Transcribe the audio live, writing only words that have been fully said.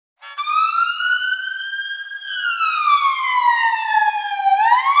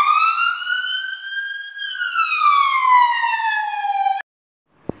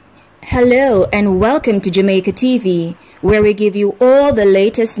Hello and welcome to Jamaica TV, where we give you all the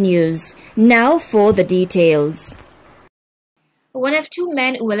latest news. Now for the details. One of two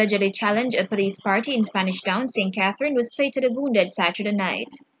men who allegedly challenged a police party in Spanish Town, St. Catherine, was fatally wounded Saturday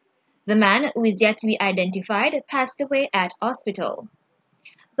night. The man, who is yet to be identified, passed away at hospital.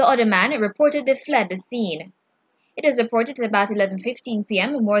 The other man reportedly fled the scene. It is reported at about 11:15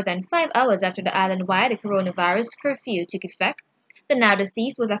 p.m., more than 5 hours after the island-wide coronavirus curfew took effect. The now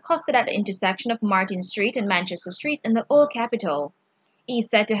deceased was accosted at the intersection of Martin Street and Manchester Street in the old capital. He is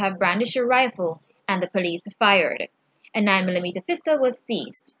said to have brandished a rifle, and the police fired. A 9mm pistol was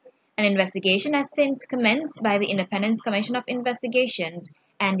seized. An investigation has since commenced by the Independent Commission of Investigations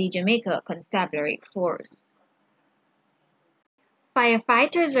and the Jamaica Constabulary Force.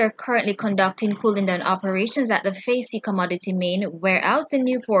 Firefighters are currently conducting cooling-down operations at the Facey Commodity Main warehouse in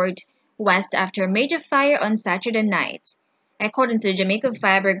Newport West after a major fire on Saturday night. According to the Jamaica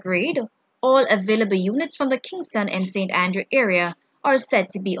Fire Brigade, all available units from the Kingston and St. Andrew area are said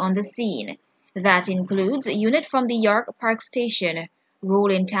to be on the scene. That includes a unit from the York Park Station,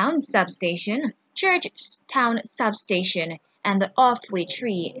 Rolling Town Substation, Church Town Substation, and the Offway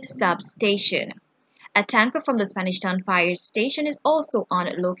Tree Substation. A tanker from the Spanish Town Fire Station is also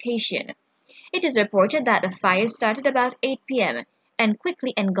on location. It is reported that the fire started about 8 p.m. and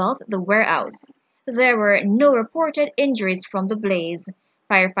quickly engulfed the warehouse. There were no reported injuries from the blaze.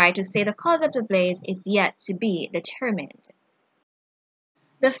 Firefighters say the cause of the blaze is yet to be determined.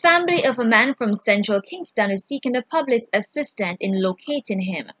 The family of a man from central Kingston is seeking the public's assistance in locating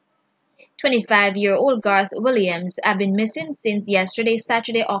him. 25-year-old Garth Williams has been missing since yesterday,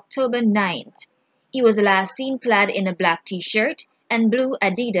 Saturday, October 9th. He was last seen clad in a black t-shirt and blue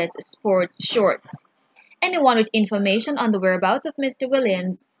Adidas sports shorts. Anyone with information on the whereabouts of Mr.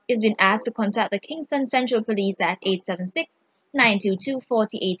 Williams is being asked to contact the Kingston Central Police at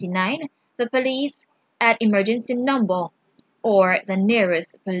 876-922-4089, the police at emergency number, or the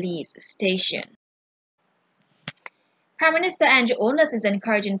nearest police station. Prime Minister Andrew Holness is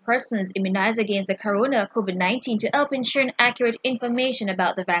encouraging persons immunized against the COVID-19 to help ensure accurate information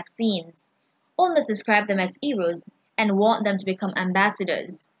about the vaccines. Holness described them as heroes and want them to become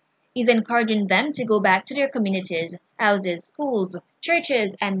ambassadors. He's encouraging them to go back to their communities, houses, schools,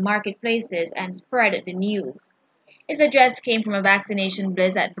 churches, and marketplaces and spread the news. His address came from a vaccination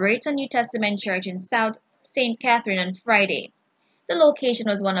blitz at Brayton New Testament Church in South St. Catherine on Friday. The location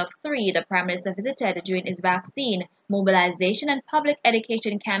was one of three the Prime Minister visited during his vaccine, mobilization, and public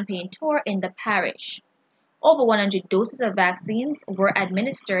education campaign tour in the parish. Over 100 doses of vaccines were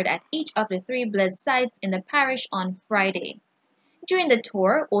administered at each of the three blitz sites in the parish on Friday. During the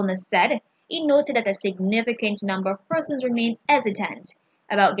tour, Holness said he noted that a significant number of persons remain hesitant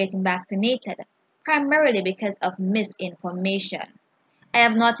about getting vaccinated, primarily because of misinformation. I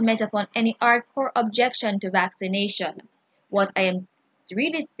have not met upon any hardcore objection to vaccination. What I am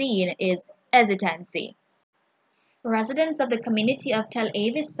really seeing is hesitancy. Residents of the community of Tel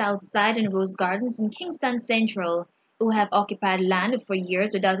Avis Southside and Rose Gardens in Kingston Central, who have occupied land for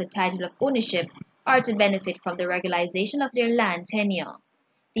years without a title of ownership, are to benefit from the regularization of their land tenure.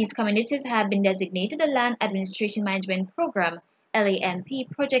 These communities have been designated the Land Administration Management Program (LAMP)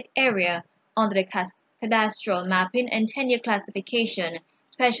 project area under the Cadastral Mapping and Tenure Classification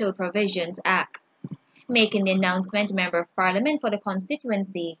Special Provisions Act. Making the announcement, Member of Parliament for the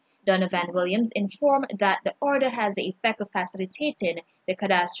constituency, Donovan Williams, informed that the order has the effect of facilitating the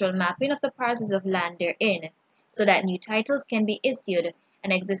cadastral mapping of the parcels of land therein, so that new titles can be issued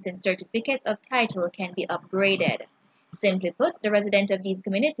and existing certificates of title can be upgraded. Simply put, the residents of these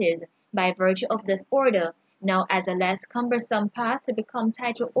communities, by virtue of this order, now has a less cumbersome path to become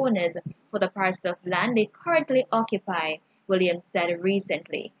title owners for the parcel of land they currently occupy, Williams said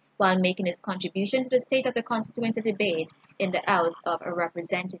recently, while making his contribution to the state of the constituency debate in the House of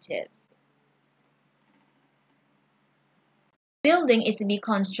Representatives. The building is to be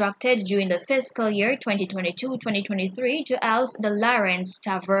constructed during the fiscal year 2022-2023 to house the Lawrence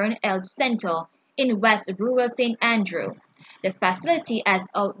Tavern Health Center in West Rural St. Andrew. The facility has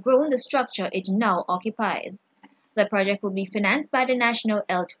outgrown the structure it now occupies. The project will be financed by the National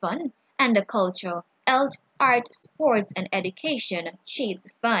Health Fund and the Culture, Health, Art, Sports, and Education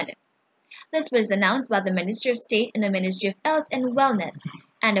Chase Fund. This was announced by the Minister of State in the Ministry of Health and Wellness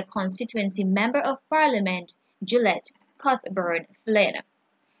and a constituency Member of Parliament, Gillette Cuthbert Flynn.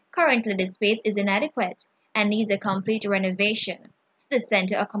 Currently, the space is inadequate and needs a complete renovation. The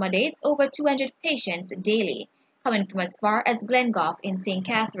center accommodates over 200 patients daily, Coming from as far as Glengough in St.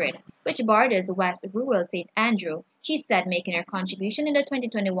 Catherine, which borders West Rural St. Andrew, she said, making her contribution in the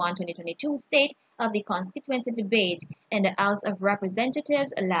 2021-2022 State of the Constituency debate in the House of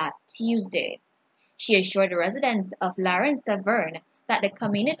Representatives last Tuesday. She assured the residents of Lawrence Tavern that the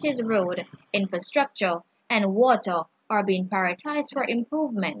community's road, infrastructure, and water are being prioritized for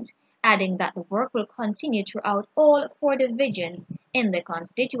improvement, adding that the work will continue throughout all 4 divisions in the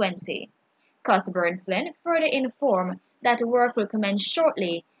constituency. Cuthbert Flynn further informed that work will commence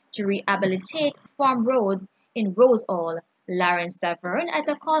shortly to rehabilitate farm roads in Rosehall, Lawrence Tavern at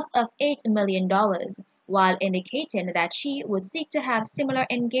a cost of $8 million, while indicating that she would seek to have similar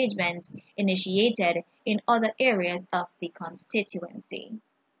engagements initiated in other areas of the constituency.